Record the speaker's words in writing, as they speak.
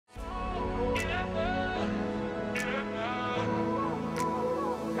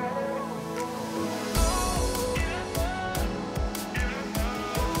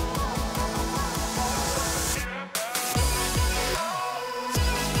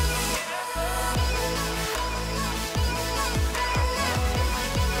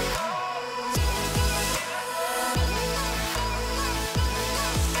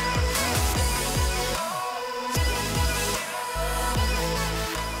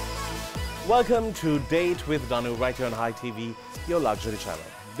Welcome to Date with Danu right here on Hi TV, your luxury channel.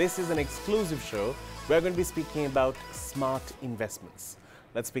 This is an exclusive show. We're going to be speaking about smart investments.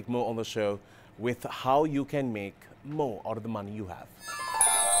 Let's speak more on the show with how you can make more out of the money you have.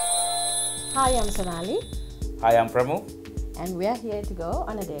 Hi, I'm Sonali. Hi, I'm Pramu. And we are here to go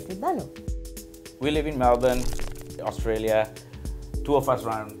on a date with Danu. We live in Melbourne, Australia. Two of us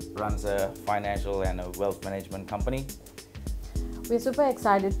runs a financial and a wealth management company. We're super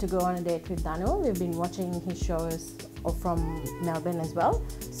excited to go on a date with Danu. We've been watching his shows from Melbourne as well.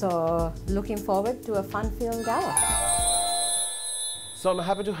 So looking forward to a fun-filled hour. So I'm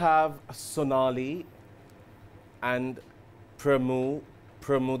happy to have Sonali and Pramudita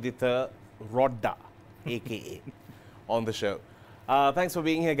Rodda, aka, on the show. Thanks for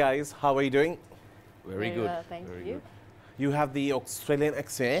being here, guys. How are you doing? Very good. Well, thank Very you. good. You have the Australian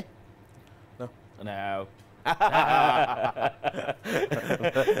accent? No? No.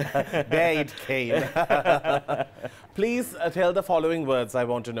 There it came. Please tell the following words I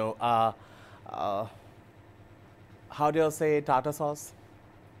want to know. How do you say tartar sauce?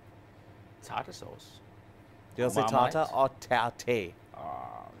 Tartar sauce. Do you say tartar or tate?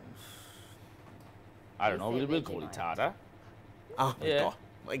 I don't know. say We'll call it Vegemite. tartar. Oh, my Yeah. God.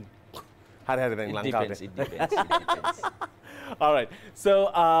 It It depends. All right.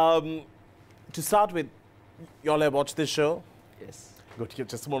 So, to start with, you all have watched this show? Yes. Good.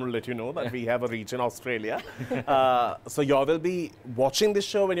 Just want to let you know that we have a reach in Australia. So, you all will be watching this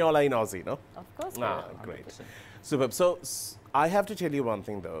show when you all are in Aussie, no? Of course. Ah, we will. great. 100%. Superb. So, I have to tell you one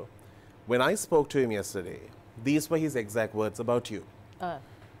thing, though. When I spoke to him yesterday, these were his exact words about you.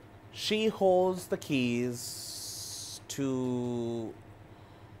 She holds the keys to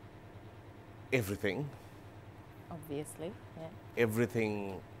everything. Obviously, yeah.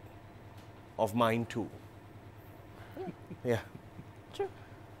 Everything of mine, too. Yeah. True.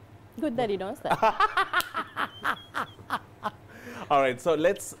 Good that he knows that. All right. So,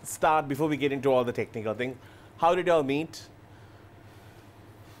 let's start before we get into all the technical things. How did you all meet?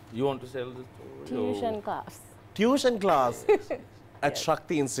 You want to sell the story? Tuition class. Tuition class at Yes.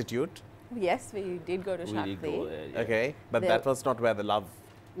 Shakti Institute. Yes, we did go to We Shakti. did go there. Yeah. Okay. But There- that was not where the love.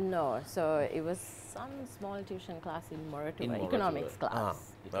 No, so it was some small tuition class in Moratuwa, In Moratuwa. economics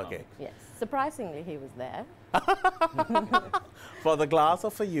class. Okay. Yes, surprisingly he was there. For the class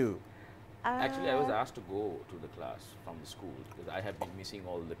or for you? Actually, I was asked to go to the class from the school because I have been missing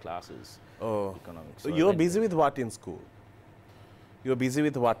all the classes. Oh. Economics. So I you were went busy there. with what in school? You were busy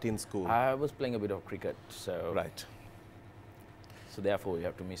with what in school? I was playing a bit of cricket, so Right. so therefore you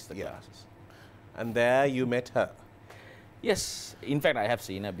have to miss the Yeah. classes. And there you met her. Yes, in fact, I have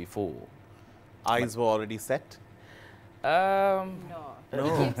seen her before. Eyes were already set. No. No.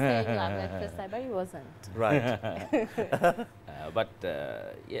 He keeps saying love at first sight, but he wasn't. Right. But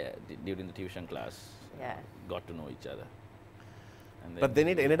yeah, during the tuition class, Yeah. got to know each other. And But then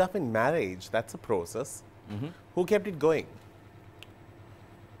it ended up in marriage. That's a process. Mhm. Who kept it going?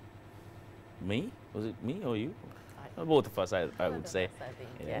 Me? Was it me or you? Both of us, I would say. I think,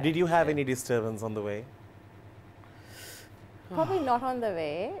 Yeah. yeah. Did you have any disturbance on the way? Probably not on the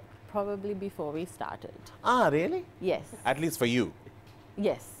way, probably before we started. Ah, really? Yes. At least for you.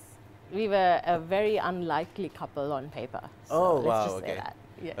 Yes. We were a very unlikely couple on paper. So Oh, let's wow, just okay. say that.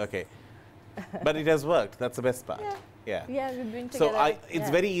 Yes. Okay. But it has worked. That's the best part. Yeah. Yeah. Yeah, we've been So together. it's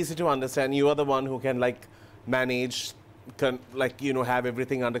yeah. very easy to understand. You are the one who can manage, have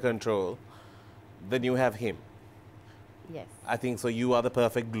everything under control. Then you have him. Yes, I think so. You are the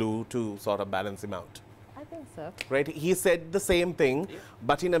perfect glue to sort of balance him out, I think so. right? He said the same thing,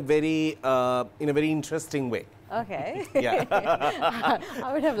 but in a very interesting way. Okay. Yeah.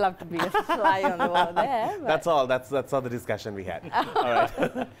 I would have loved to be a fly on the wall there. But That's all. That's all the discussion we had. All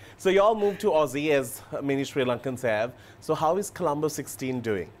right. So you all moved to Aussie, as many Sri Lankans have. So how is Colombo 16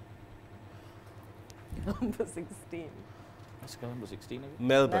 doing? Number 16. What's Colombo 16 again?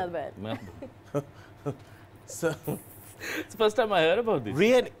 Melbourne. Melbourne. Melbourne. So It's the first time I heard about this.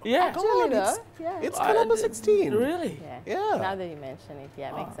 really, Yeah. come on, Actually, it's, though, yeah. it's Colombo 16. Really? Yeah. Yeah. Now that you mention it,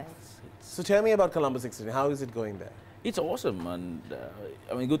 yeah, makes sense. So tell me about Colombo 16. How is it going there? It's awesome, and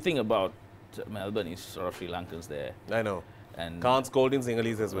I mean, good thing about Melbourne is sort of Sri Lankans there, I know. and Can't scold in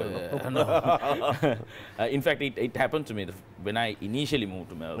Sinhalese as well. no? no. In fact, it happened to me when I initially moved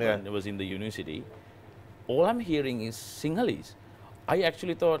to Melbourne. Yeah. It was in the university. All I'm hearing is Sinhalese. I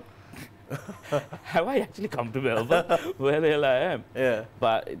actually thought, have I actually come to Melbourne? Where the hell I am? Yeah.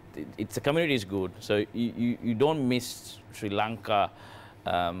 But it's the community is good, so you don't miss Sri Lanka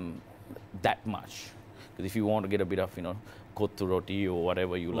that much. Because if you want to get a bit of kottu roti or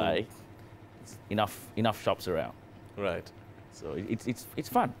whatever you like, it's enough shops around. Right. So it's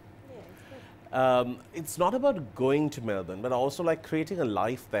fun. It's not about going to Melbourne, but also like creating a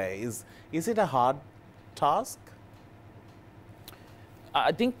life there. Is it a hard task?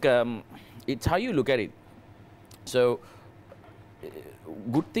 I think it's how you look at it. So,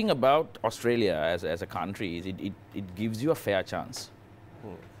 good thing about Australia as a country is it gives you a fair chance.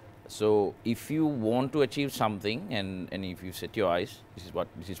 So if you want to achieve something and if you set your eyes,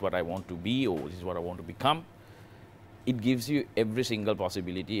 this is what I want to be or this is what I want to become, it gives you every single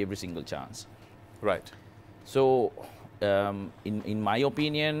possibility, every single chance. Right. So in my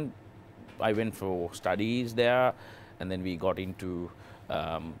opinion, I went for studies there, and then we got into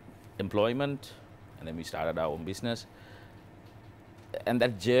employment, and then we started our own business. And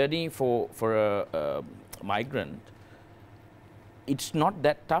that journey for a migrant, it's not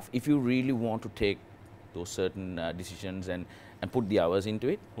that tough if you really want to take those certain decisions and put the hours into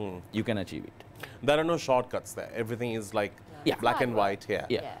it. You can achieve it. There are no shortcuts there. Everything is like black and white here.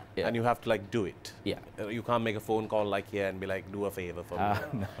 Yeah. And you have to like do it. Yeah. You can't make a phone call like here and be like, do a favor for me.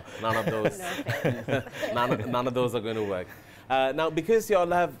 No. None of those. No none of those are going to work. Now, because you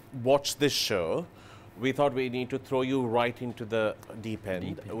all have watched this show, we thought we need to throw you right into the deep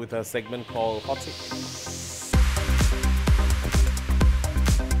end with a segment called Hot Seat.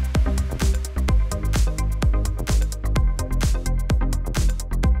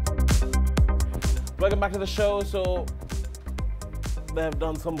 Welcome back to the show. So they have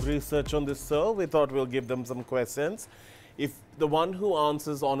done some research on this show. We thought we'll give them some questions. If the one who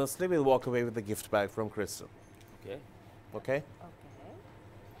answers honestly will walk away with the gift bag from Crystal. Okay. Okay? Okay.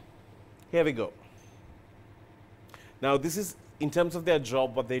 Here we go. Now this is in terms of their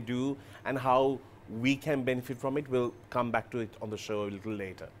job, what they do and how we can benefit from it. We'll come back to it on the show a little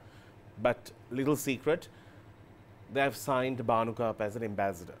later. But little secret, they have signed Bhanuka up as an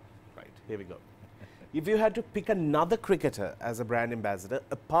ambassador. Right, here we go. If you had to pick another cricketer as a brand ambassador,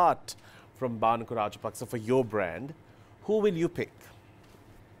 apart from Bhanuka Rajapaksa for your brand, who will you pick?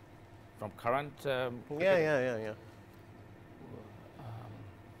 From current... Yeah.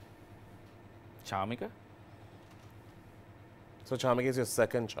 Charmika? So Charmika is your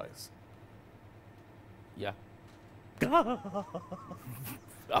second choice. Yeah. I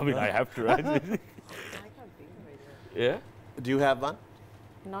mean, I have to, right? I can't think of it. Yeah? Do you have one?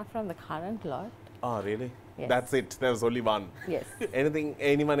 Not from the current lot. Oh, really? Yes. That's it. There was only one. Yes.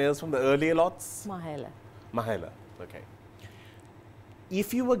 Anyone else from the earlier lots? Mahela. Mahela. Okay.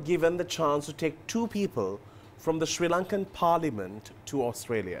 If you were given the chance to take two people from the Sri Lankan Parliament to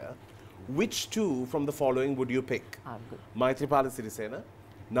Australia, which two from the following would you pick? Good. Maithripala Sirisena,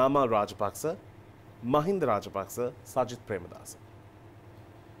 Namal Rajapaksa, Mahinda Rajapaksa, Sajith Premadasa.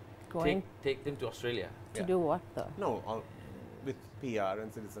 Going Take them to Australia. to do what though? No, with PR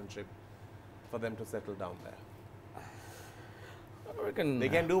and citizenship for them to settle down there. I reckon They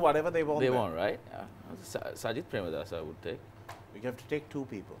can do whatever they want. they there. want, right? Sajith Premadasa I would take. You have to take two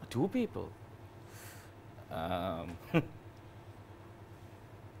people. Two people.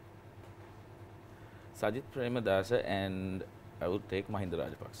 Sajith Premadasa and I would take Mahinda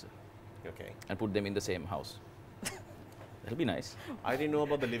Rajapaksa Okay. and put them in the same house. That'll be nice. I didn't know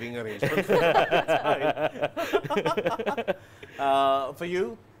about the living arrangement. For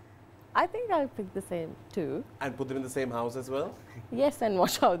you? I think I'll pick the same too. And put them in the same house as well? Yes, and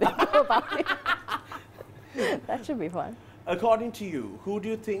watch how they go about it. That should be fun. According to you, who do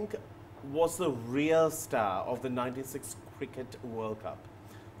you think was the real star of the 96 Cricket World Cup?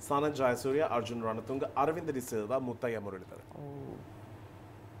 Sana Jayasuriya, Arjun Ranatunga, Aravind De Silva, Muthaiya Muralidharan. Oh,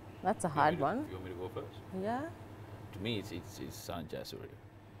 that's a hard one. You want me to go first? Yeah. To me, it's Sana Jayasuriya.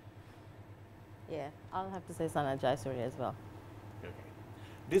 Yeah, I'll have to say Sana Jayasuriya as well. Okay.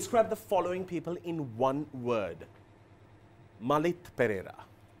 Describe the following people in one word. Malit Pereira.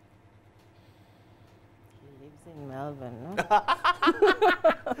 He lives in Melbourne, no?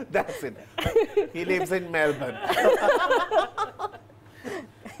 That's it. He lives in Melbourne.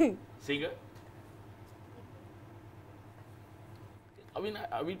 Singer? I mean,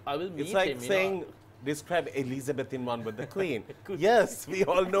 I will meet It's like him, saying, describe Elizabeth in one word, the Queen. Yes, we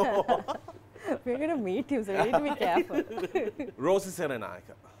all know. We're going to meet him, so we need to be careful. Rosie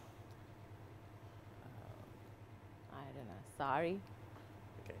Serenayaka. I don't know. Sorry.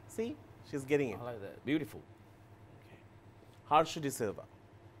 Okay. See, she's getting it. I like that. Beautiful. Harsha De Silva.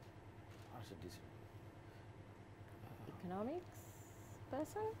 Economics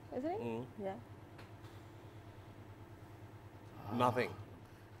person, isn't he? Yeah. Nothing.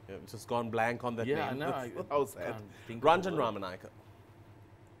 You've just gone blank on that Yeah, name. I know. That's how sad. can't think of Ranjan the word. Ramanayaka.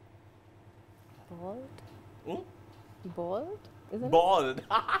 Bald? Hmm? Bald? Isn't Bald.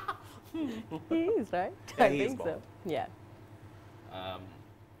 he? He is, right? Yeah, I he is think so. bald. Yeah.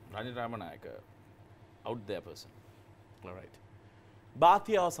 Ranjit Ramanayaka, out there person. All right.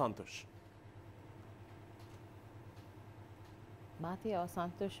 Bhatia or Santosh? Bhatia or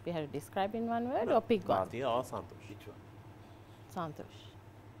Santosh, we have to describe in one word or pick one? Bhatia or Santosh? Which one? Santosh.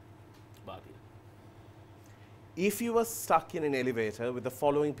 Bhatia. If you were stuck in an elevator with the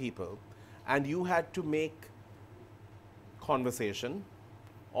following people and you had to make conversation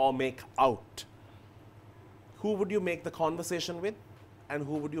or make out, who would you make the conversation with and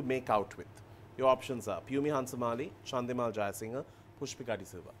who would you make out with? Your options are Pumi Hansamali, Chandimal Jayasinghe, Pushpika De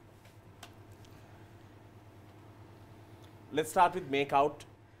Silva. Let's start with make out.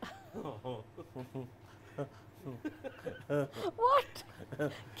 What?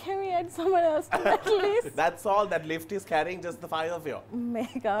 Can we add someone else to that list? That's all. That lift is carrying just the five of you.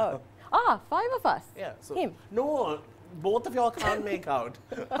 Make out. Ah, 5 of us. Yeah. So Him. No, both of y'all can't make out.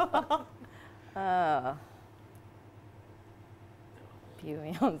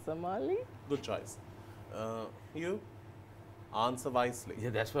 Pumi on Somali. Good choice. You? Answer wisely.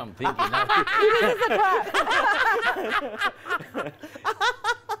 Yeah, that's what I'm thinking. now.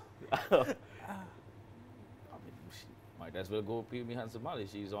 I mean, she might as well go Pumi Hansamali.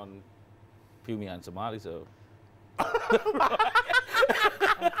 She's on Pumi Hansamali, so.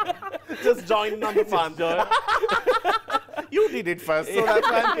 Just join in on the fun. You did it first, so that's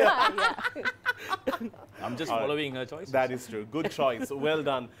why I'm here. Yeah. I'm just All right. following her choices. That is true. Good choice. Well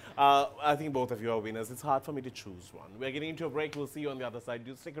done. I think both of you are winners. It's hard for me to choose one. We're getting into a break. We'll see you on the other side.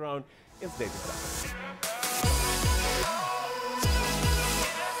 Do stick around. It's David Danu.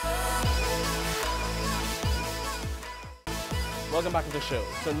 Welcome back to the show.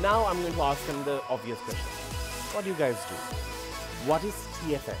 So now I'm going to ask them the obvious question. What do you guys do? What is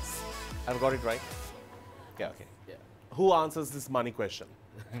TFS? I've got it right? Yeah, okay. Yeah. Who answers this money question?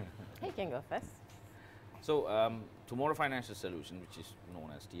 He can go first. So, Tomorrow Financial Solution, which is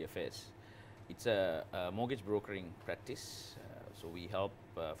known as TFS, it's a mortgage brokering practice. So we help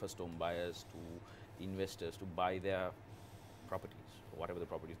first-home buyers to investors to buy their properties, whatever the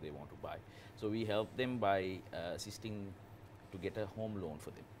properties they want to buy. So we help them by assisting to get a home loan for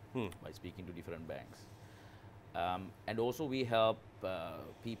them by speaking to different banks. And also we help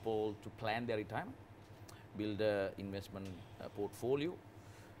people to plan their retirement, build an investment portfolio,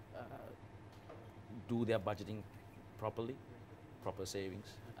 do their budgeting properly, proper savings.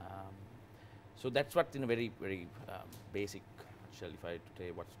 So that's what in a very, very basic shell, if I tell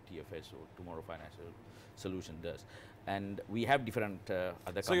you what TFS or Tomorrow Financial Solution does. And we have different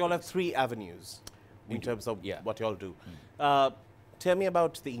other So you all have 3 avenues We in do, terms of yeah. what you all do. Tell me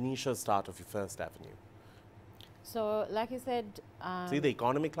about the initial start of your first avenue. So, like you said, See the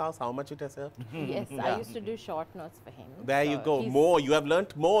economy class, how much it has helped? yes, I used to do short notes for him. There you So go. he's- More. You have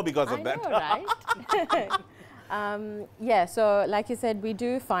learnt more because I of that. know, right? Yeah, so like you said, we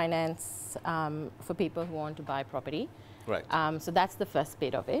do finance for people who want to buy property. Right. So that's the first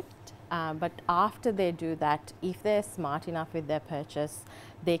bit of it. But after they do that, if they're smart enough with their purchase,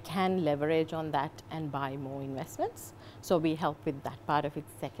 they can leverage on that and buy more investments. So we help with that part of it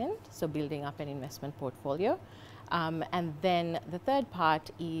second, so building up an investment portfolio. And then the third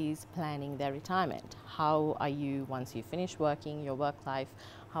part is planning their retirement. How are you, once you finish working, your work life,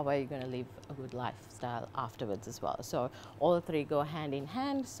 how are you going to live a good lifestyle afterwards as well? So all 3 go hand in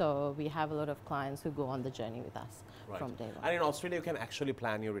hand. So we have a lot of clients who go on the journey with us from day one. And in Australia, you can actually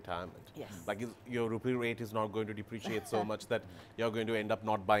plan your retirement. Yes. Like your rupee rate is not going to depreciate so much that you're going to end up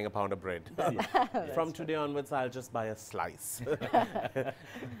not buying a pound of bread. From today onwards, I'll just buy a slice.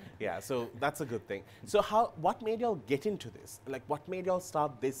 Yeah, so that's a good thing. So what made y'all get into this? Like, what made y'all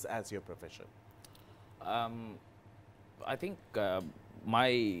start this as your profession? I think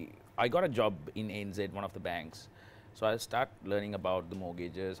I got a job in ANZ, one of the banks. So I start learning about the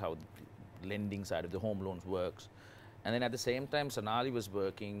mortgages, how the lending side of the home loans works. And then at the same time, Sonali was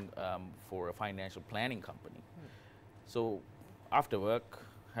working for a financial planning company. So after work,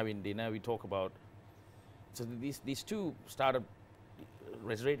 having dinner, we talk about, so these 2 started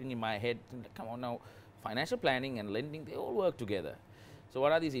resonating in my head. Come on now, financial planning and lending, they all work together. So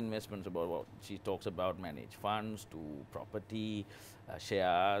what are these investments about? Well, she talks about managed funds to property,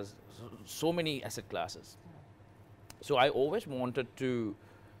 shares, so many asset classes. So I always wanted to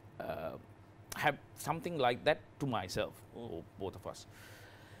have something like that to myself, or both of us.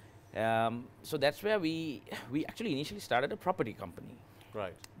 So that's where we actually initially started a property company.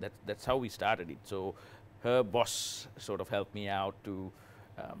 Right. That's how we started it. So her boss sort of helped me out to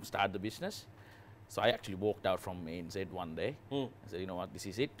start the business. So I actually walked out from ANZ one day. I said, you know what, this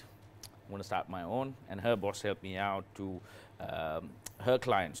is it. I'm going to start my own. And her boss helped me out to her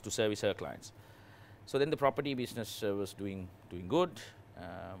clients, to service her clients. So then the property business was doing good.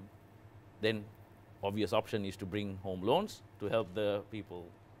 then obvious option is to bring home loans to help the people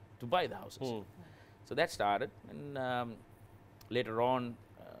to buy the houses. So that started, and later on,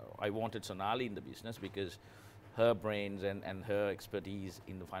 I wanted Sonali in the business because her brains and her expertise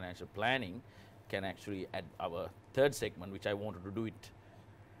in the financial planning can actually add our third segment, which I wanted to do it.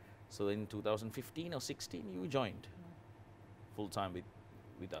 So in 2015 or 16, you joined full time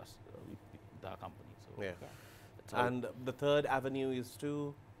with us, with our company. So Yeah. that's how And the third avenue is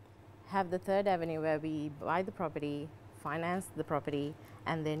to Have the third avenue where we buy the property, finance the property,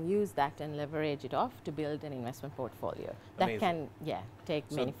 and then use that and leverage it off to build an investment portfolio. That Amazing. can, yeah, take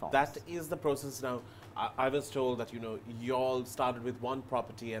many forms. that is the process now. I was told that, you know, y'all started with one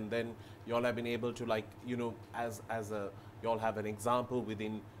property and then y'all have been able to, like, you know, as a, y'all have an example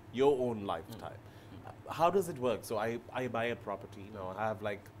within your own lifetime. How does it work? So I buy a property, you know, I have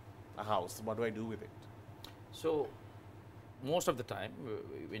like a house. What do I do with it? So most of the time,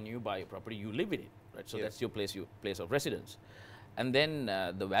 when you buy a property, you live in it, right? So Yes. that's your place of residence. And then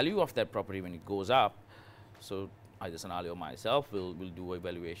the value of that property when it goes up, so either Sonali or myself will do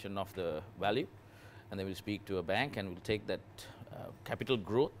evaluation of the value, and then we'll speak to a bank and we'll take that capital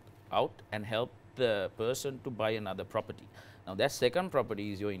growth out and help the person to buy another property. Now that second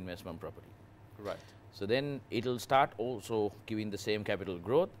property is your investment property. Right. So then it'll start also giving the same capital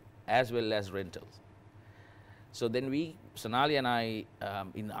growth as well as rentals. So then Sonali and I,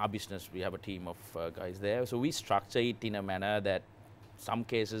 in our business, we have a team of guys there. So we structure it in a manner that some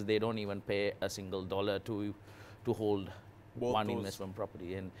cases they don't even pay a single dollar to hold Both one those- investment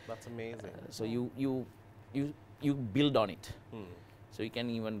property, and That's amazing. so you build on it. So you can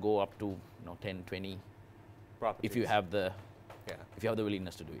even go up to 10, 20 if you Properties. have the Yeah.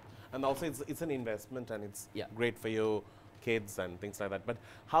 willingness to do it. And also it's an investment and it's Yeah. great for your kids and things like that. But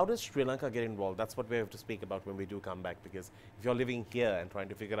how does Sri Lanka get involved? That's what we have to speak about when we do come back, because if you're living here and trying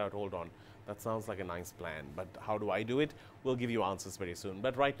to figure out, hold on, that sounds like a nice plan, but how do I do it? We'll give you answers very soon.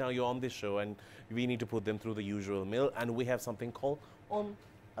 But right now you're on this show and we need to put them through the usual mill, and we have something called On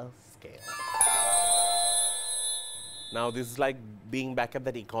a Scale. Now this is like being back at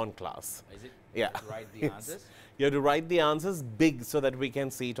that econ class. Is it? Yeah. Write the It's- answers. You have to write the answers big so that we can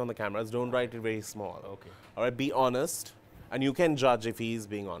see it on the cameras. Don't write it very small. Okay. All right, be honest, and you can judge if he is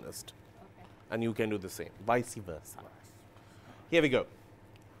being honest. Okay. And you can do the same, vice versa. Here we go.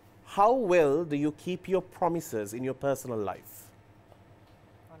 How well do you keep your promises in your personal life?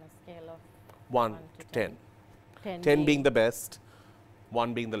 On a scale of 1 1 to to 10. 10, 10 being the best,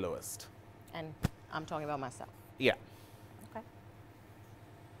 1 being the lowest. and I'm talking about myself. Yeah. Okay.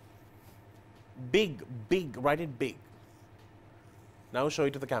 Big, big, write it big. Now show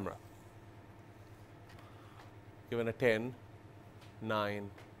it to the camera. Given a 10, 9,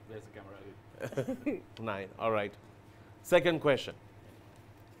 There's the camera. 9. All right. Second question.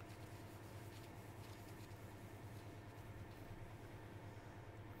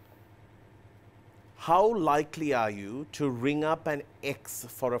 How likely are you to ring up an ex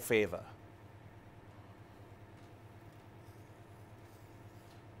for a favor?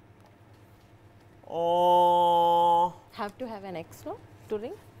 Oh, Have to have an ex, no? To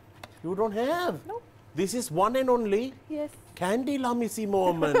ring? you don't have. No. This is one and only Yes. Candy Lamisi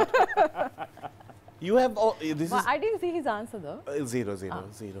moment. You have, this But is I didn't see his answer though. 0, 0,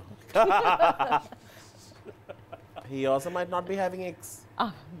 0. He also might not be having ex.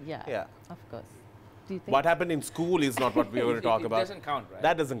 Ah, yeah. Yeah. Of course. Do you think? What happened in school is not what we are going to talk It about. doesn't count, right?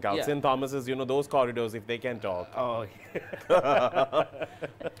 That doesn't count. Yeah. St. Thomas's, you know, those corridors, if they can talk. Oh,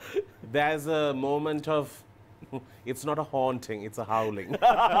 There's a moment of, it's not a haunting, it's a howling.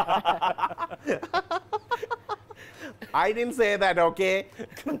 I didn't say that, okay?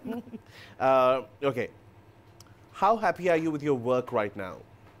 Okay. How happy are you with your work right now?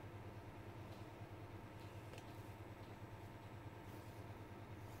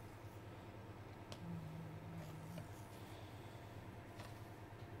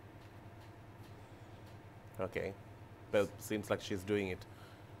 Okay. Well, seems like she's doing it.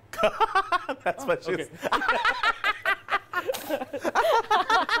 That's what she's.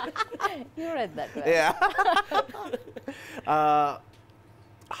 You read that well. Yeah.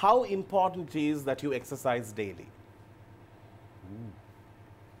 How important it is that you exercise daily?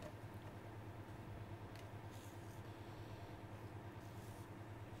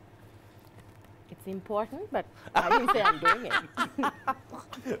 It's important, but I didn't say I'm doing it.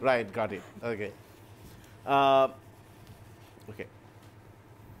 Right, got it. Okay. Okay.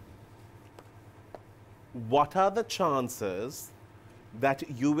 What are the chances that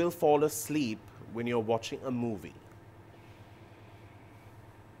you will fall asleep when you're watching a movie?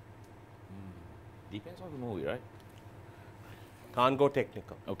 depends on the movie, right? Can't go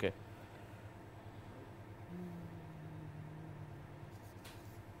technical. Okay.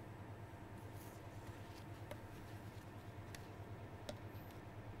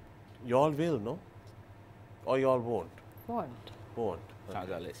 Y'all will, no? Or y'all won't? Won't. Won't.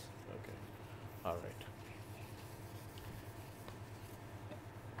 Sangat less. Okay. All right.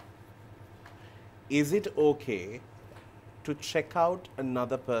 Is it okay to check out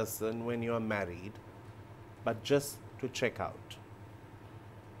another person when you are married, but just to check out?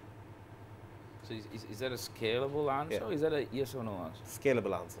 So is that a scalable answer? Yeah. Or is that a yes or no answer?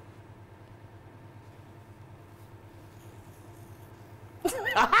 Scalable answer.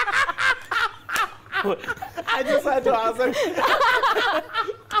 I just had to answer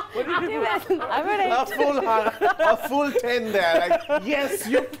a full 10 there. Like, yes,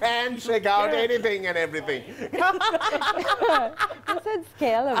 you can check out anything and everything. You said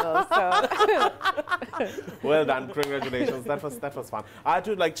scalable, so. Well done, congratulations. That was fun. I had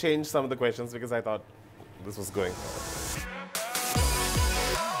to like change some of the questions because I thought this was going.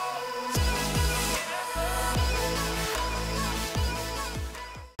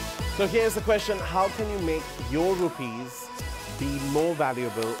 So here's the question: how can you make your rupees be more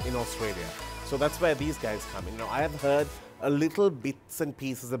valuable in Australia? So that's where these guys come in. Now, I have heard a little bits and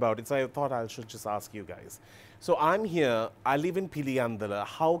pieces about it, so I thought I should just ask you guys. So I'm here, I live in Piliyandala.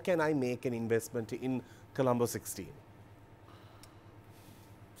 How can I make an investment in Colombo 16?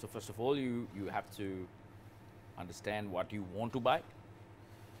 So first of all, you have to understand what you want to buy,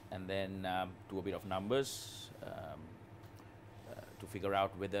 and then do a bit of numbers to figure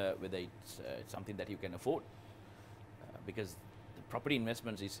out whether it's something that you can afford. Because the property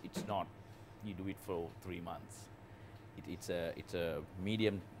investments it's not you do it for 3 months. It's a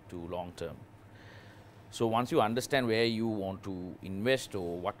medium to long term. So once you understand where you want to invest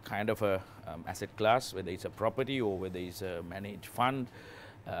or what kind of a asset class, whether it's a property or whether it's a managed fund,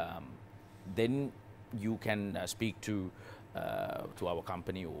 then you can speak to our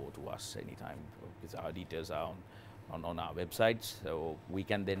company or to us anytime, because our details are on our websites, so we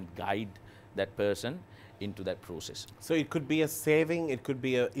can then guide that person into that process. So it could be a saving, it could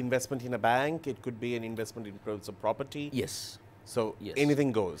be an investment in a bank, it could be an investment in a property. Yes. So yes.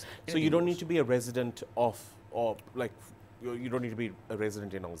 anything goes. So you Anything don't goes. need to be a resident of, or like, you don't need to be a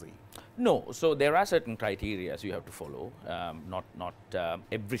resident in Aussie. No, so there are certain criteria you have to follow. Not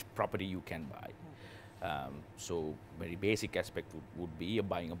every property you can buy. So very basic aspect would be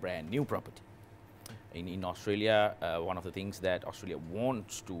buying a brand new property. In Australia, one of the things that Australia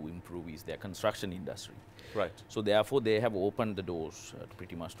wants to improve is their construction industry. Right. So therefore, they have opened the doors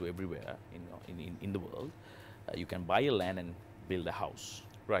pretty much to everywhere in the world. You can buy a land and build a house.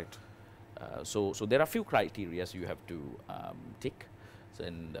 Right. So there are a few criteria you have to tick. So,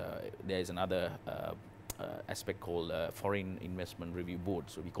 and there is another aspect called Foreign Investment Review Board.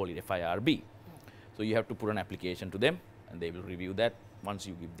 So we call it FIRB. So you have to put an application to them, and they will review that. Once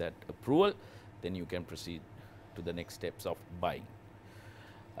you give that approval, then you can proceed to the next steps of buying.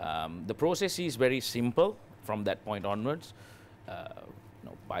 The process is very simple from that point onwards.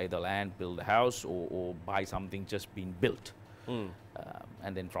 Buy the land, build a house, or buy something just being built.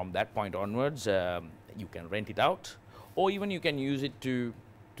 And then from that point onwards, you can rent it out, or even you can use it to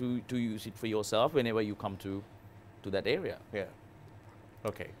use it for yourself whenever you come to that area. Yeah.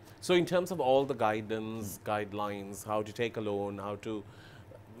 Okay. So in terms of all the guidance, guidelines, how to take a loan, how to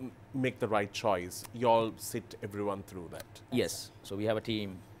make the right choice, you all sit everyone through that? Yes. So we have a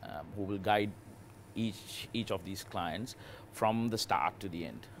team who will guide each of these clients from the start to the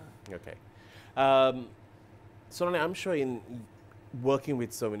end. Okay. Sonali, I'm sure in working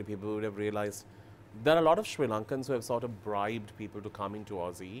with so many people, you would have realized there are a lot of Sri Lankans who have sort of bribed people to come into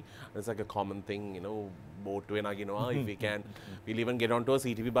Aussie. It's like a common thing, boat to if we can, we'll even get onto a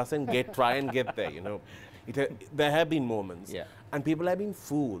CTP bus and try and get there, there have been moments. Yeah. And people have been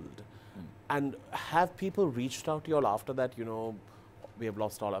fooled. And have people reached out to you all after that, we have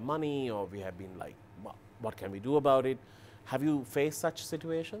lost all our money, or we have been like, what can we do about it? Have you faced such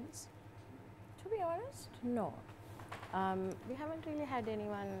situations? To be honest, no. We haven't really had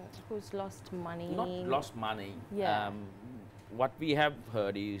anyone who's lost money. Not lost money. Yeah. What we have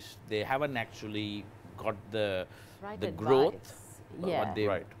heard is they haven't actually got the Right growth, advice. what they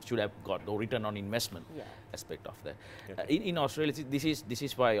Right. should have got, the return on investment Yeah. aspect of that. Okay. In Australia, this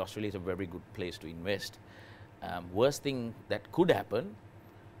is why Australia is a very good place to invest. Worst thing that could happen,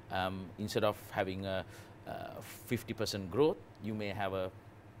 instead of having a 50% growth, you may have a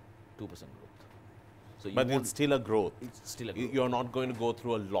 2% growth. So you But won't- it's still a growth. it's still a growth. You're not going to go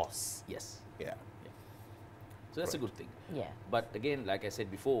through a loss. Yes. Yeah. So that's a Right. good thing. Yeah. But again, like I said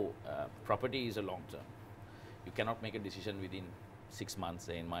before, property is a long term. you cannot make a decision within 6 months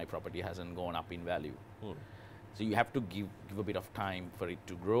saying my property hasn't gone up in value. So you have to give a bit of time for it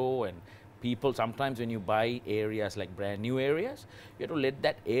to grow. And people, sometimes when you buy areas like brand new areas, you have to let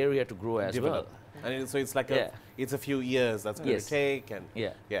that area to grow as Develop. well. And so it's like it's a few years that's going to take. And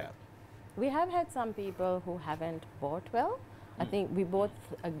yeah. We have had some people who haven't bought well. I think we both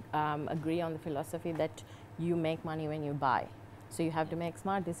agree on the philosophy that you make money when you buy. So you have to make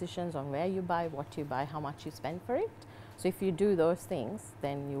smart decisions on where you buy, what you buy, how much you spend for it. So if you do those things,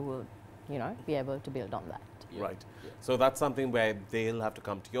 then you will, be able to build on that. Right. So that's something where they'll have to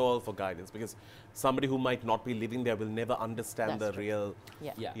come to you all for guidance, because somebody who might not be living there will never understand the real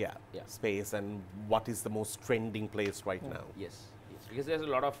space and what is the most trending place right now. Yes, because there's a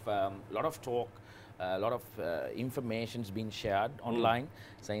lot of talk, a lot of information's been shared online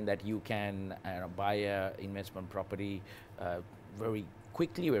saying that you can buy a investment property very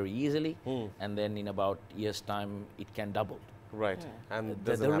quickly, very easily, and then in about a year's time it can double. Right. And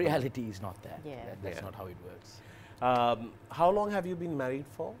the reality is not that. That's not how it works. How long have you been married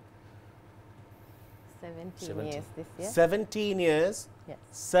for? 17 years this year. 17 years? Yes.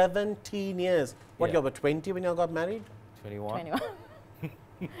 17 years. What, you were 20 when you got married? 21.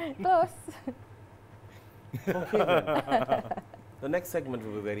 21. Close. Okay, then. The next segment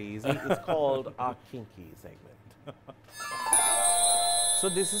will be very easy. It's called our kinky segment. So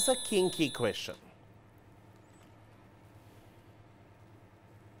this is a kinky question.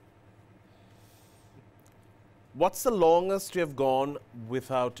 What's the longest you have gone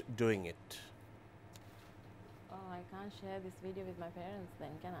without doing it? Oh, I can't share this video with my parents then,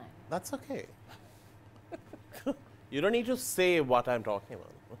 can I? That's okay. You don't need to say what I'm talking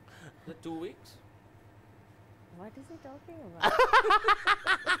about. The 2 weeks? What is he talking about?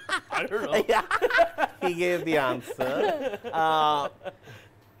 I don't know. Yeah. He gave the answer.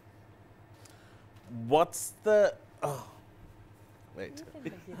 What's the... Oh, wait.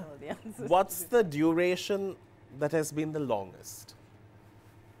 You can give all the answers. What's the duration that has been the longest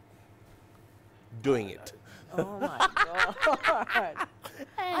doing it? Oh my God.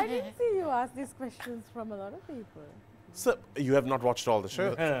 I didn't see you ask these questions from a lot of people. So you have not watched all the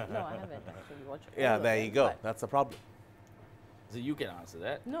shows. No, I haven't actually watched all Yeah, of there them, you go. but- That's the problem. So you can answer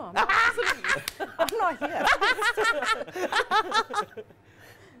that. No, I'm not answering you. I'm not here.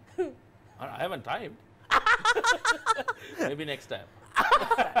 I haven't timed. Maybe next time.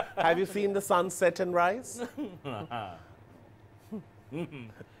 Have you seen the sun set and rise?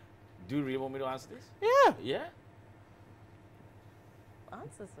 Do you really want me to answer this? Yeah. Yeah?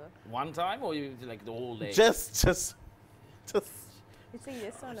 Answer, sir. One time, or you like the whole day? Just. It's a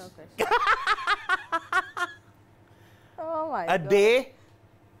yes or no question. Oh my A God. day,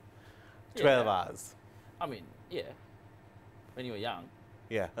 12 Yeah. hours. I mean, yeah. When you were young,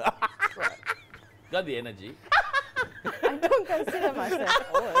 Yeah. right. Got the energy. I don't consider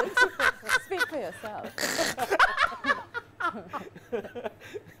myself old. Speak for yourself.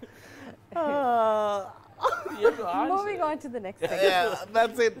 You have to answer. Moving on to the next segment. Yeah,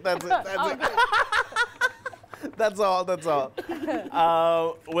 that's it. That's it. That's it. That's all. That's all.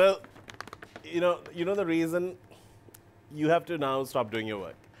 Well, you know the reason you have to now stop doing your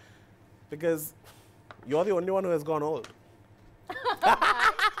work, because you're the only one who has gone old.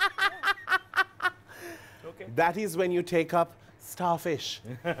 Okay. That is when you take up starfish.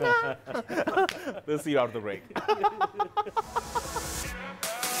 We'll see you after the break.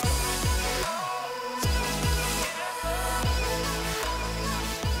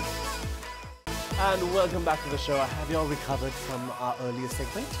 And welcome back to the show. Have you all recovered from our earlier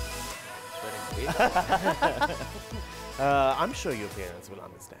segment? I'm sure your parents will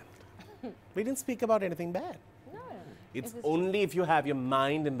understand. We didn't speak about anything bad. No. It's It was only if you have your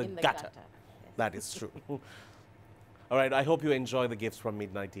mind in the gutter. Yes. That is true. All right, I hope you enjoy the gifts from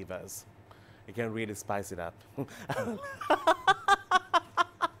Midnight Divas. You can really spice it up.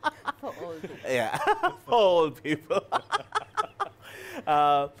 For old people. Yeah, for old people.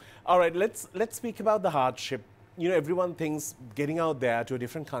 All right, let's speak about the hardship. You know, everyone thinks getting out there to a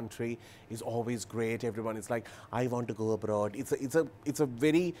different country is always great. Everyone is like, I want to go abroad. It's an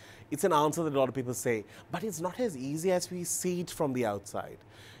answer that a lot of people say, but it's not as easy as we see it from the outside.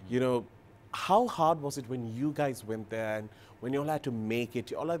 You know, how hard was it when you guys went there and when you all had to make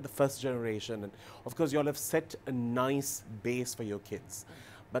it? You all like the first generation, and of course you all have set a nice base for your kids.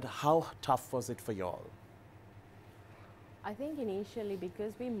 But how tough was it for you all? I think initially,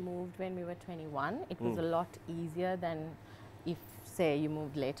 because we moved when we were 21, it was a lot easier than if, say, you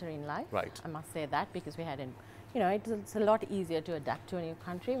moved later in life. Right. I must say that, because we hadn't, it's a lot easier to adapt to a new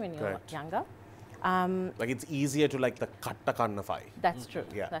country when you're a lot Correct. younger. Like it's easier to like the katta kannafai. That's true.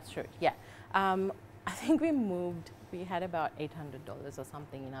 Yeah. That's true. Yeah. I think we moved, we had about $800 or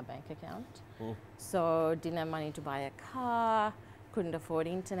something in our bank account. So didn't have money to buy a car, couldn't afford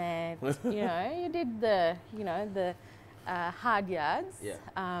internet. You did the, the hard yards.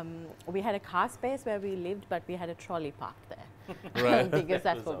 Yeah. We had a car space where we lived, but we had a trolley parked there. Right. Because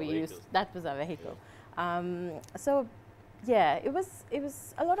that's what we used. That was our vehicle. So yeah, it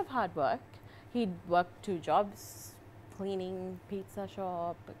was a lot of hard work. He'd worked 2 jobs, cleaning, pizza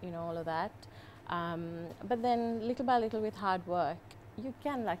shop, all of that. But then little by little with hard work, you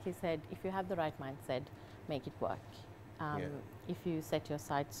can, like you said, if you have the right mindset, make it work. If you set your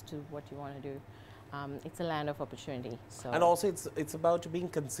sights to what you want to do, it's a land of opportunity. So And also it's about being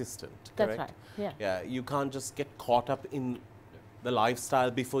consistent, correct? that's right. Yeah. Yeah, you can't just get caught up in the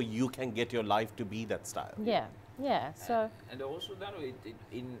lifestyle before you can get your life to be that style. Yeah. Yeah. So And also, Danu,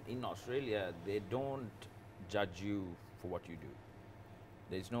 in Australia, they don't judge you for what you do.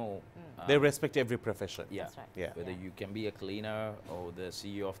 There's no... They respect every profession. Yeah. that's right. Yeah. Whether you can be a cleaner or the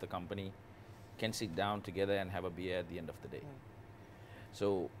CEO of the company, can sit down together and have a beer at the end of the day.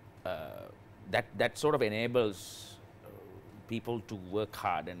 So that sort of enables people to work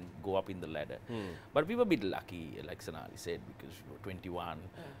hard and go up in the ladder. But we were a bit lucky, like Sonali said, because we were 21.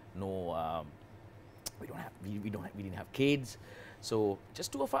 No, we didn't have kids. So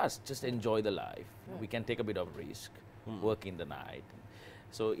just 2 of us, just enjoy the life. We can take a bit of risk, work in the night.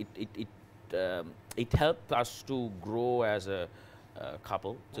 So it helped us to grow as a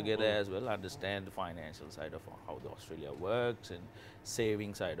couple together as well, understand the financial side of how the Australia works and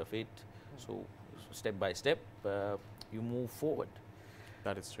saving side of it. So step by step, you move forward.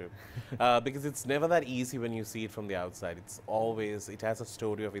 That is true. Because it's never that easy when you see it from the outside. It's always, it has a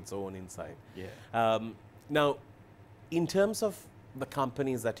story of its own inside. Yeah. Now, in terms of the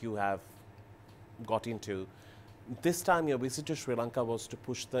companies that you have got into, this time your visit to Sri Lanka was to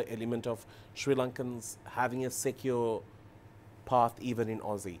push the element of Sri Lankans having a secure path even in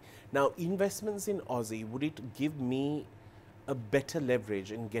Aussie. Now, investments in Aussie, would it give me a better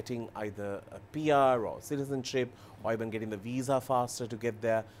leverage in getting either a PR or citizenship or even getting the visa faster to get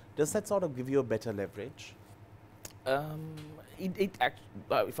there? Does that sort of give you a better leverage?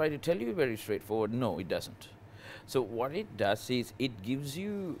 If I tell you very straightforward, no, it doesn't. So what it does is it gives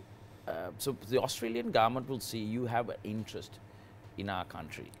you, so the Australian government will see you have an interest in our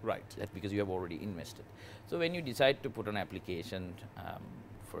country. Right. That's because you have already invested. So when you decide to put an application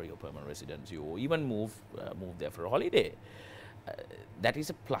for your permanent residence, you even move there for a holiday, that is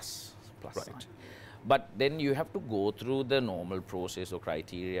a plus sign. But then you have to go through the normal process or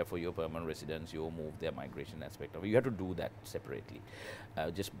criteria for your permanent residence, your move there, migration aspect of it. You have to do that separately.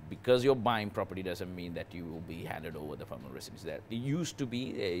 Just because you're buying property doesn't mean that you will be handed over the permanent residence. There used to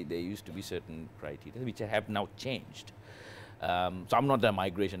be, there used to be certain criteria which have now changed. So I'm not a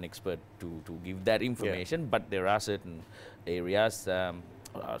migration expert to give that information, but there are certain areas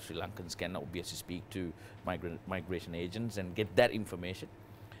Sri Lankans can obviously speak to migration agents and get that information.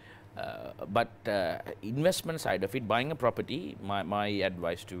 But investment side of it, buying a property, my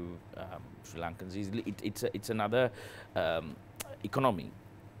advice to Sri Lankans is it's another economy.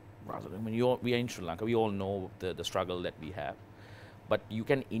 Rather than when we are in Sri Lanka, we all know the struggle that we have. But you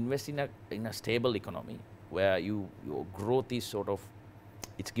can invest in a stable economy where your growth is sort of,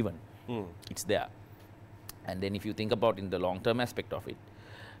 it's given, it's there. And then if you think about in the long-term aspect of it,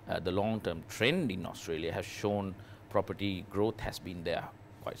 the long-term trend in Australia has shown property growth has been there,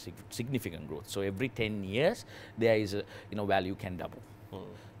 quite significant growth. So every 10 years, there is a, value can double.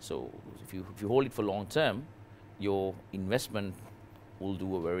 So if you hold it for long term, your investment will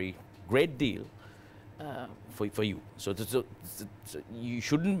do a very great deal for you. So you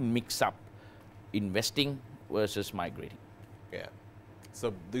shouldn't mix up investing versus migrating. Yeah.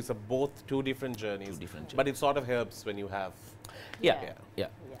 So these are both two different journeys. But it sort of helps when you have. Yeah.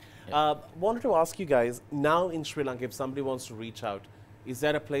 Wanted to ask you guys, now in Sri Lanka, if somebody wants to reach out, is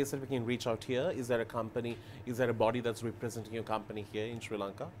there a place that we can reach out here? Is there a company, is there a body that's representing your company here in Sri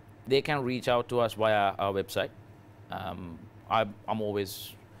Lanka? They can reach out to us via our website. I'm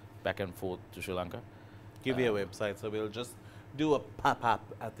always back and forth to Sri Lanka. Give me a website, so we'll just do a pop-up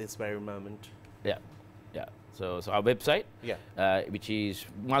at this very moment. Yeah. So our website, which is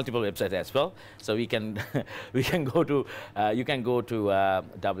multiple websites as well. So we can go to you can go to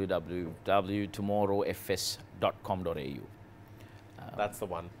www.tomorrowfs.com.au. That's the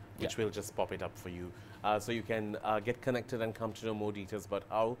one, which will just pop it up for you. So you can get connected and come to know more details about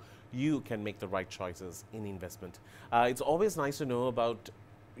how you can make the right choices in investment. It's always nice to know about,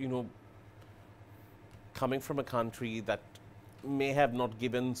 coming from a country that may have not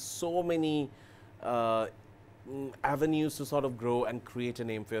given so many avenues to sort of grow and create a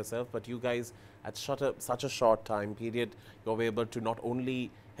name for yourself, but you guys at such a short time period, you're able to not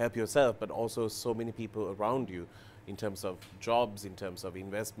only help yourself, but also so many people around you in terms of jobs, in terms of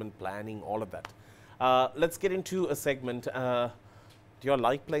investment planning, all of that. Let's get into a segment. Do you all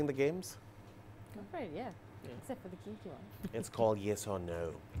like playing the games? I'm afraid, yeah. Except for the geeky one. It's called Yes or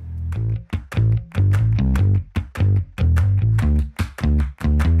No.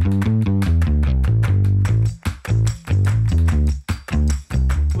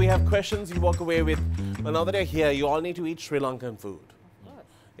 We have questions you walk away with. Well, now that you're here, you all need to eat Sri Lankan food. Of course.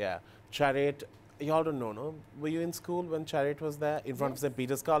 Yeah. Chariot, you all don't know, no? Were you in school when Chariot was there in front of St.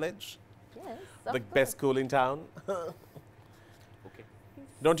 Peter's College? Yes. The of best course. school in town. Okay.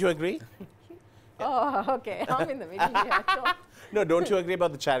 Don't you agree? Oh, okay. I'm in the middle here. Sure. No, don't you agree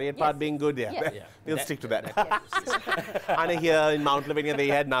about the Chariot part Yes. being good? Yeah. Yes. Yeah. We'll stick to that. Yes. And here in Mount Lavinia, they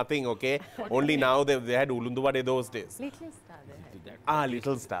had nothing, okay? Only now they had Ulunduwade those days. Little star there. Did that. Ah,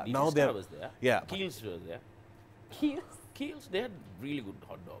 Little Star. Little Now Star they're... was there. Yeah. Keels was there. Keels. Keels, they had really good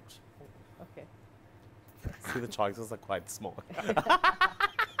hot dogs. Okay. See, the choices are quite small.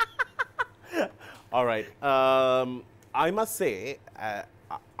 All right. I must say,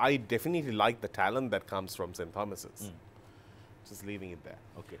 I definitely like the talent that comes from St. Thomas's. Just leaving it there.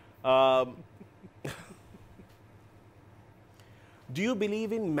 Okay. Do you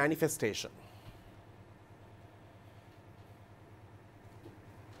believe in manifestation?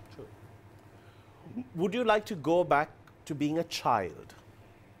 Sure. Would you like to go back to being a child?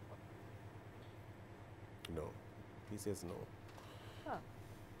 No. He says no. Oh.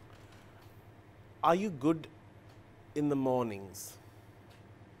 Are you good in the mornings?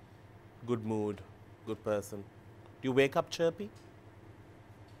 Good mood, good person. Do you wake up chirpy?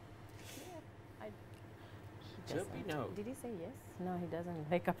 He Chirpy, doesn't. no. Did he say yes? No, he doesn't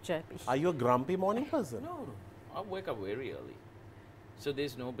wake up chirpy. Are you a grumpy morning person? No, I wake up very early. So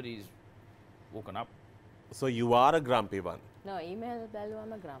there's nobody's woken up. So you are a grumpy one. No, email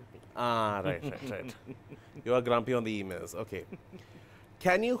Baluama grumpy. Ah, right. You are grumpy on the emails. Okay.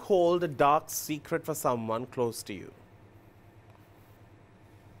 Can you hold a dark secret for someone close to you?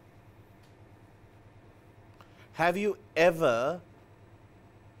 Have you ever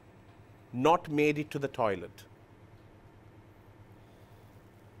not made it to the toilet?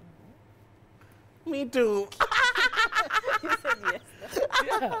 Me too. You said yes.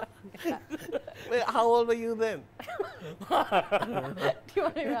 Wait, how old were you then? Do you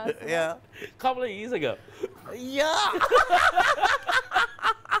want to ask? Yeah. Couple of years ago, Yeah.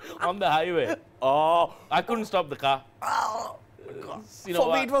 on the highway, Oh, I couldn't stop the car. You know for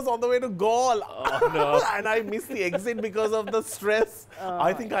me what? it was on the way to Gaul. Oh, no. And I missed the exit because of the stress.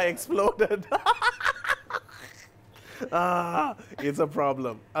 I think I exploded. It's a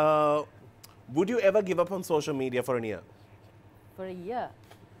problem. Would you ever give up on social media for a year? For a year.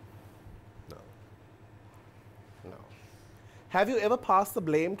 No. No. Have you ever passed the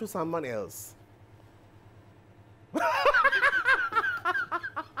blame to someone else?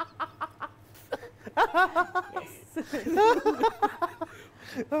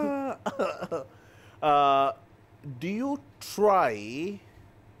 Do you try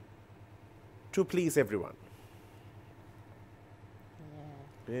to please everyone?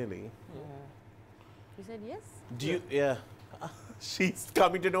 Yeah. Really? You said yes? Do you? Yeah. She's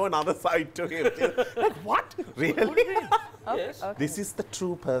coming to know another side to him. Like, what? Really? Yes. Okay. This is the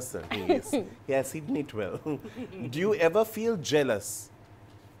true person he is. He has hidden it well. Do you ever feel jealous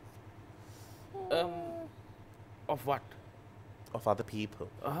Of what? of other people?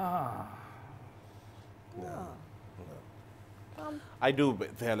 Ah. I do,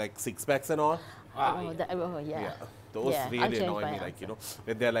 but they're like six packs and all. Oh, yeah. Yeah. Those Yeah, I'll really change annoy my me. Like, answer.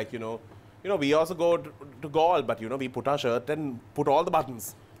 when they're like, we also go to Gaul, but, we put our shirt and put all the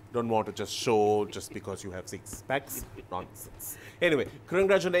buttons. Don't want to just show just because you have six packs. Nonsense. Anyway,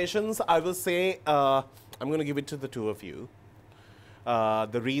 congratulations. I will say, I'm going to give it to the two of you.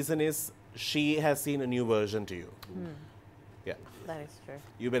 The reason is she has seen a new version to you. Yeah. That is true.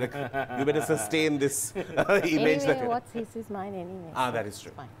 You better sustain this image. Anyway, that what's his is mine anyway. Ah, so that is it's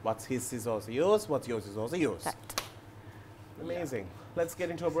true. Fine. What's his is also yours. What's yours is also yours. Correct. Amazing. Let's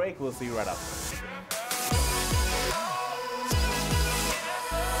get into a break. We'll see you right after.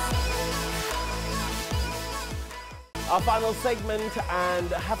 Our final segment,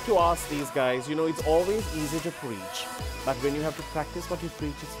 and I have to ask these guys, it's always easy to preach, but when you have to practice what you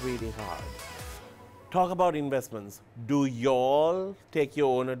preach, it's really hard. Talk about investments. Do y'all take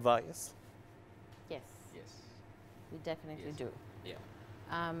your own advice? Yes, Yes. we definitely do. Yeah.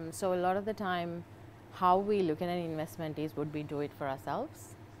 So a lot of the time, how we look at an investment is, would we do it for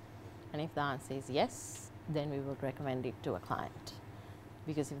ourselves? And if the answer is yes, then we would recommend it to a client.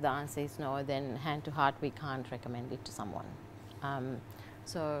 because if the answer is no, then hand to heart, we can't recommend it to someone.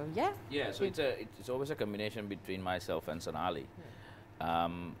 So yeah. Yeah, so it's always a combination between myself and Sonali.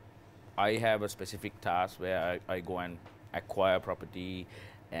 I have a specific task where I go and acquire property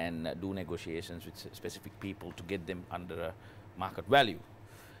and do negotiations with specific people to get them under a market value.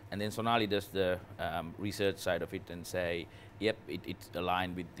 And then Sonali does the research side of it and say, yep, it's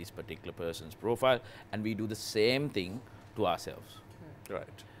aligned with this particular person's profile, and we do the same thing to ourselves.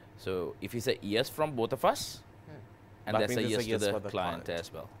 Right. So if it's a yes from both of us, and That that's a means yes it's a yes to for the the client client.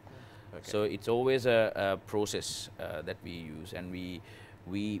 as well. Okay. So it's always a process that we use, and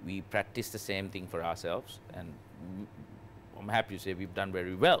we practice the same thing for ourselves, and I'm happy to say we've done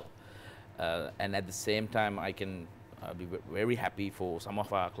very well. And at the same time, I can be very happy for some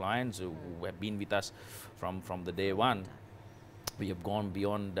of our clients who have been with us from the day one. We have gone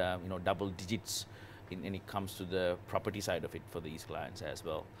beyond double digits when it comes to the property side of it for these clients as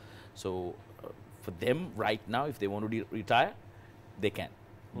well. So for them right now, if they want to retire, they can,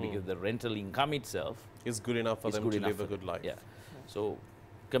 because the rental income itself It's good enough for them to live a good life. Yeah. So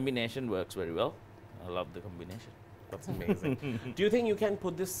combination works very well. I love the combination. That's amazing. Do you think you can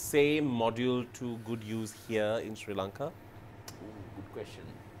put this same module to good use here in Sri Lanka? Ooh, good question.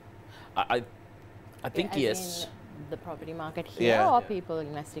 I think As yes. in the property market here, Yeah. or Yeah. people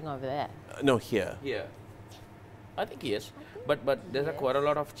investing over there? No, here. Yeah, I think yes, but there's yes. quite a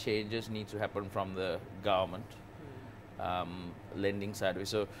lot of changes need to happen from the government lending side.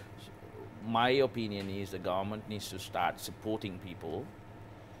 So my opinion is the government needs to start supporting people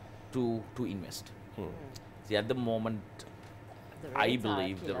to invest. See, at the moment, The I rates are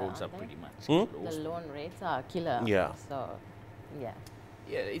believe the killer, roads are aren't they? pretty much Hmm? The closed. loan rates are killer. Yeah. So, yeah.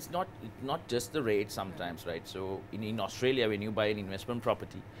 Yeah, it's not just the rate sometimes, right? So in Australia, when you buy an investment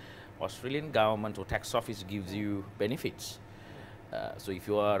property, Australian government or tax office gives you benefits. So if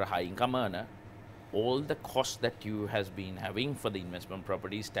you are a high income earner, all the costs that you has been having for the investment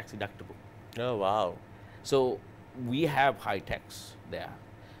property is tax deductible. Oh, wow. So we have high tax there.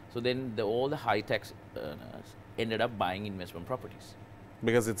 So then all the high tax earners ended up buying investment properties.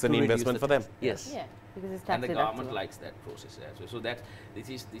 Because it's an to reduce investment the for them. tax. Yes. Yeah, because it's tax And the government deductible. likes that process as well. So that this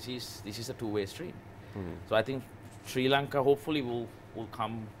is a two-way stream. So I think Sri Lanka hopefully will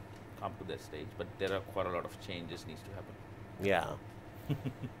come to that stage, but there are quite a lot of changes needs to happen. Yeah.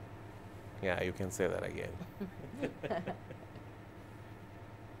 Yeah, you can say that again.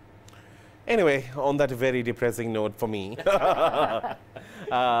 Anyway, on that very depressing note for me, but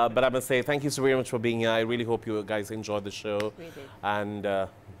I must say thank you so very much for being here. I really hope you guys enjoyed the show. We did. And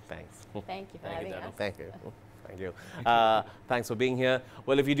thanks. Thank you for Thank you, having Danu. us. Thank you. Thank you. Thanks for being here.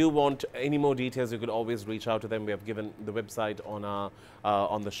 Well, if you do want any more details, you could always reach out to them. We have given the website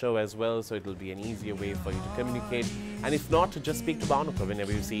on the show as well, so it will be an easier way for you to communicate. And if not, just speak to Bhanuka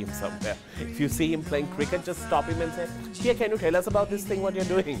whenever you see him somewhere. If you see him playing cricket, just stop him and say, "Here, can you tell us about this thing, what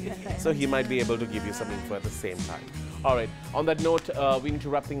you're doing?" So he might be able to give you some info at the same time. All right. On that note, we need to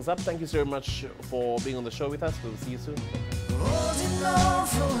wrap things up. Thank you so much for being on the show with us. We'll see you soon. Holding on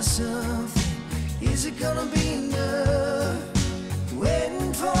for something, is it gonna be enough? When